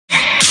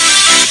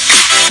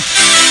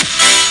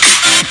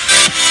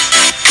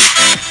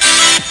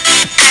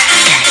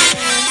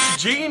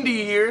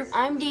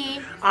I'm D.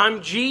 I'm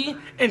G,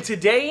 and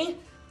today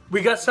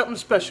we got something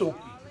special.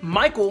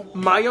 Michael,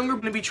 my younger,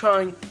 going to be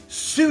trying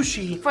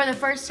sushi For the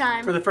first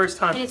time.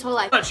 In his whole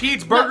life. But he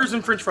eats burgers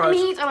and French fries. I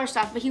mean, he eats other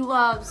stuff, but he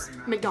loves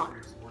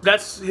McDonald's.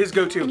 That's his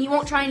go-to. And he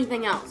won't try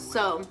anything else,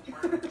 so.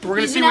 We're going to see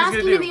He's been what he's asking going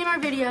to to do. be in our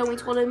video. We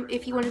told him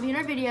if he wanted to be in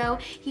our video,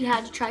 he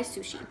had to try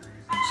sushi.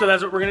 So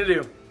that's what we're going to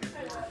do.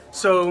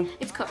 So.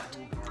 It's cooked.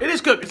 It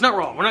is cooked. It's not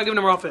raw. We're not giving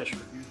him raw fish.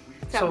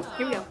 So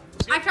here we go.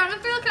 I kind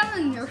of feel kind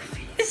of nervous.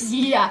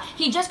 Yeah,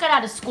 he just got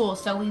out of school,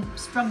 so we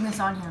sprung this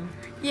on him.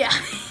 Yeah.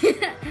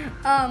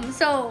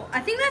 So I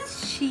think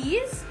that's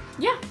cheese.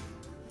 Yeah.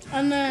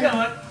 And then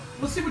Yeah,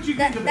 let's see what you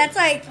think of it. that's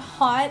like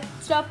hot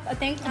stuff, I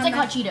think. It's like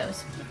hot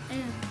Cheetos.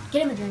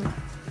 Get him a drink.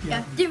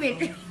 Yeah, give me a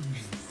drink.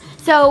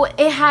 So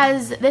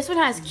this one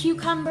has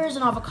cucumbers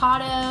and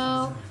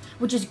avocado,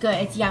 which is good.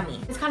 It's yummy.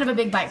 It's kind of a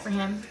big bite for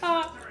him.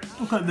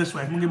 We'll cut it this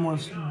way. We'll get more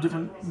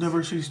different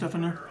diversity stuff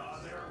in there.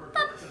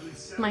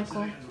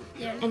 Michael,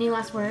 Yeah. any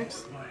last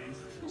words?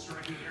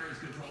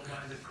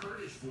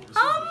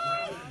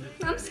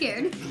 I'm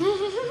scared.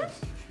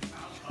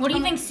 What do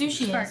you think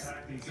sushi is?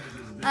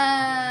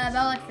 I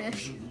like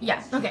fish.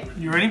 Yeah, okay.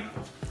 You ready?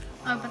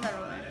 Oh, put that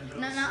away.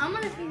 No, I'm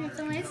gonna feed it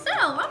to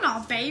myself. I'm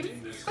not a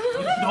baby.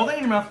 The whole thing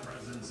in your mouth.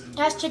 It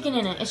has chicken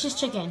in it. It's just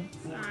chicken.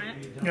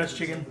 Alright. Yeah, it's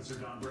chicken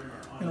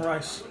and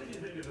rice.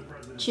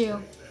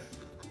 Chew.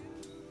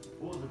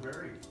 Well, it was a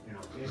very,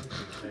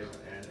 interesting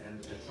statement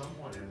and at some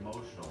point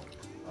emotional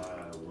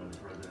when the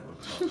president was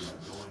talking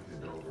about going to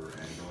Dover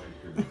and going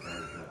to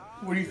Bethesda.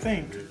 What do you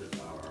think? Visit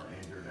our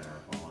injured and our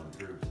fallen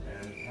troops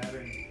and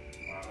having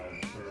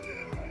served in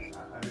Iraq.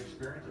 I've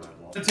experienced it.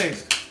 I've The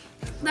taste.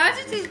 That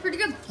actually tastes pretty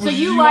good. So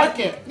you like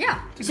it?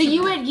 Yeah. So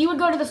you would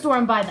go to the store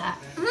and buy that?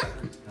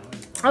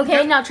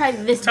 Okay, now try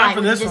this Time bite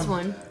for with this this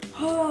one. one.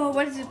 Oh,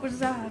 what is it? What does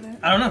that have?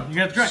 I don't know.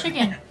 You have to try.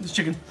 Chicken. It's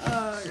chicken.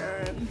 Oh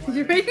god.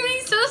 You're making me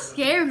so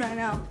scared right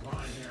now.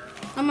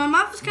 And my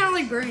mouth is kind of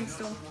like burning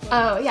still.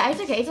 Oh yeah, it's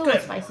okay. It's a little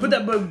Okay, spicy. put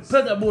that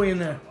boy in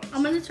there.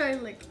 I'm gonna try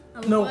like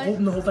a No, little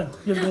bite. the whole thing.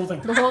 You have to do the whole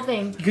thing. The whole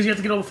thing. Because you have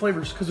to get all the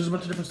flavors. Because there's a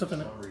bunch of different stuff in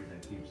it. reason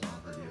it keeps on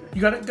forgiving.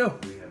 You got it. Go.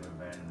 We have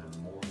abandoned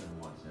them more than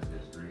once in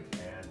history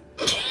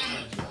and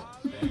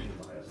standing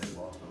by us, they've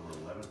lost over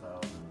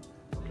 11,000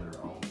 of their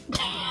own devices.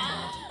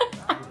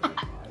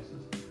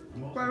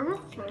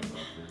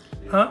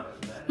 Huh?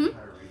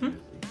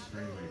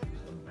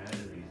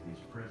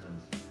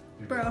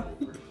 Bro.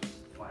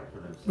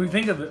 What do you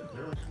think of it?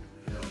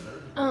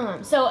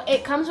 So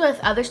it comes with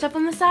other stuff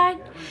on the side.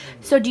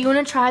 So do you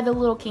want to try the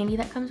little candy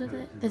that comes with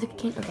it? There's a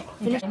candy. Okay.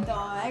 Finish.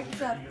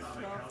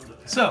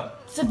 So.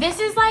 So this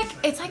is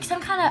it's like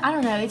some kind of, I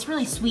don't know. It's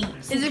really sweet.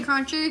 Is it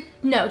crunchy?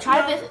 No,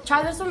 try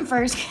this one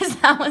first because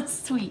that one's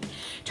sweet.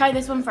 Try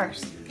this one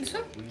first. This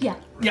one? Yeah.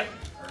 Yeah.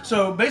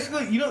 So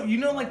basically, you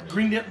know, like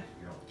green dip.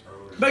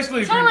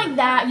 Basically, It's kind of like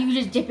that. You can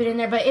just dip it in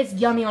there, but it's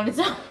yummy on its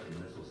own.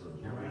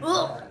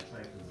 Ugh.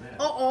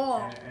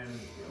 Oh.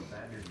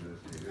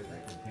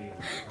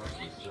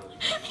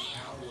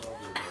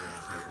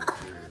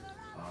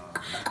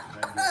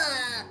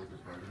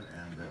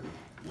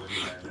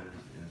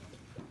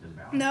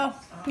 No.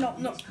 Do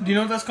you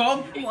know what that's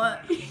called?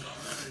 What?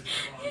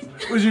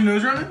 Was your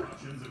nose running?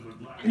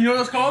 You know what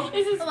that's called?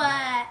 This is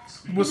What?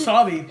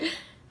 Wasabi. Is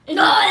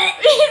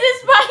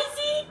it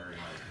spicy?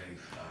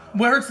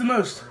 What hurts the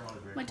most?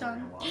 My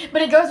tongue.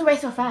 But it goes away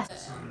so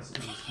fast.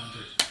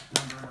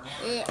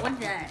 What's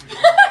that?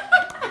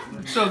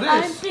 So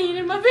I'm this peeing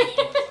in my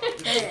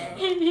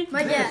pants.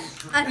 But yeah,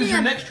 I is think your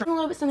I'm next try. A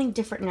little bit something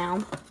different now.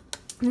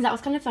 Because that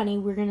was kind of funny.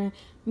 We're gonna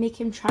make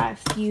him try a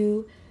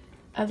few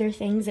other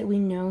things that we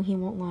know he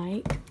won't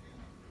like.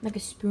 Like a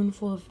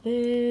spoonful of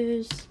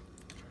this.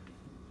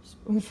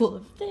 Spoonful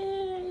of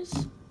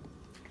this.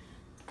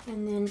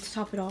 And then to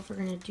top it off, we're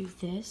gonna do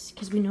this.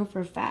 Because we know for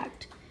a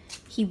fact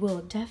he will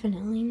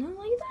definitely not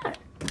like that.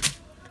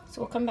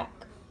 So we'll come back.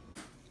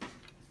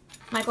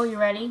 Michael, you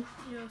ready?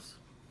 Yes.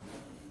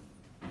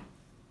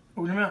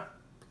 Open your mouth.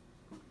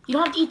 You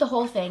don't have to eat the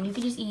whole thing. You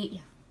can just eat. Yeah.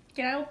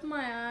 Can I open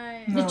my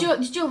eyes? No.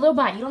 Just do a little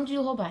bite. You don't have to do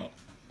the whole bite.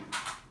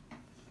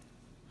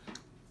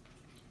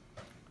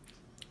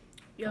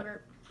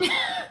 Yogurt.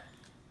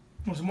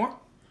 Want some more?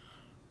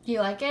 Do you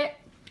like it?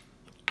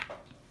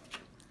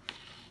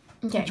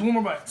 Okay. Get you one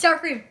more bite. Sour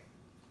cream.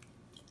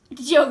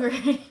 It's yogurt.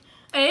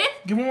 Eh?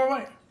 Give one more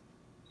bite.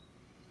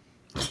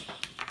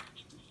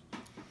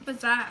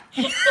 What's that?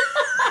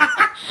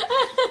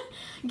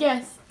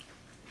 Guess.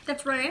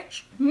 That's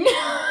ranch? No.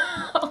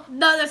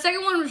 No, the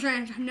second one was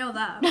ranch. I know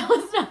that. No,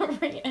 it's not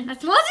ranch.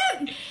 That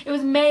wasn't? It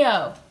was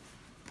mayo.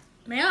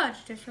 Mayo, it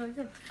tastes really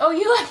good. Oh,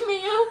 you like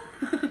mayo?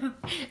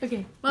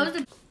 Okay. What was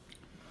it?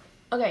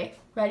 Okay,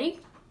 ready?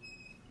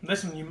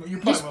 This one, you probably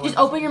Just will like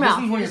open your this mouth.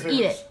 one's one of Just your eat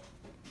favorites. it.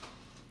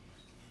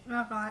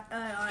 No, fine. No,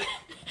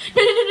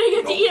 you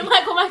have to eat it,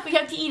 Michael. Michael, you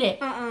have to eat it.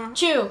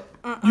 Chew.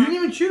 You didn't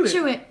even chew it.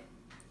 Chew it.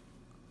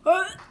 You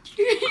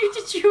have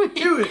to chew it.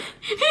 Chew it.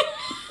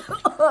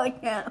 Oh,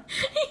 yeah.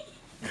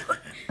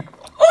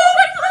 Oh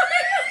my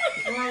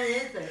god! What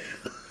is it?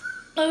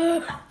 Uh,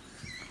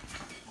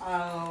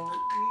 Oh.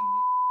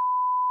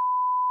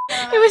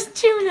 It was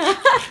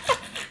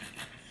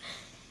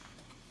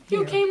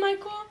You okay,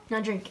 Michael?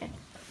 Now drink it.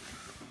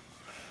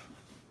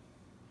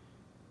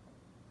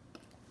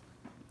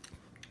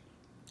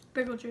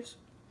 Pickle juice.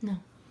 No.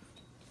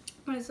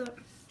 What is it?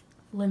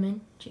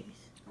 Lemon juice.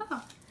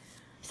 Oh.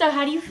 So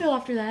how do you feel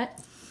after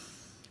that?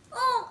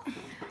 Oh.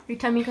 Your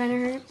tummy kind of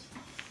hurts?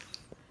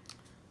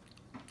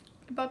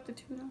 About the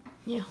tuna.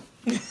 Yeah.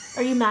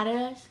 Are you mad at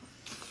us?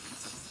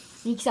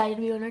 You excited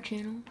to be on our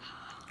channel?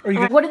 Are you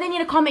Alright, what do they need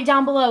to comment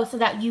down below so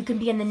that you can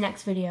be in the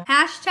next video?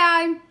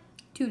 Hashtag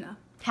tuna.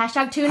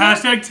 Hashtag tuna?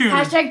 Hashtag tuna.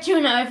 Hashtag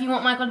tuna if you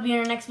want Michael to be in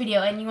our next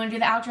video. And you want to do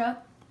the outro?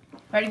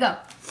 Ready, go.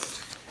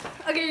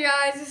 Okay,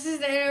 guys, this is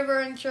the end of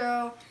our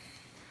intro.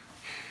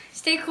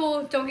 Stay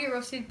cool. Don't get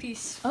roasted.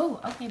 Peace. Oh,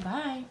 okay,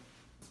 bye.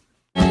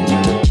 To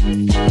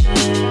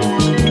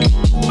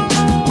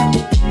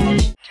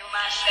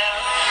myself,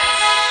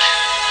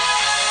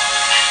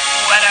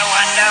 what a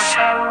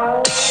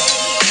wonderful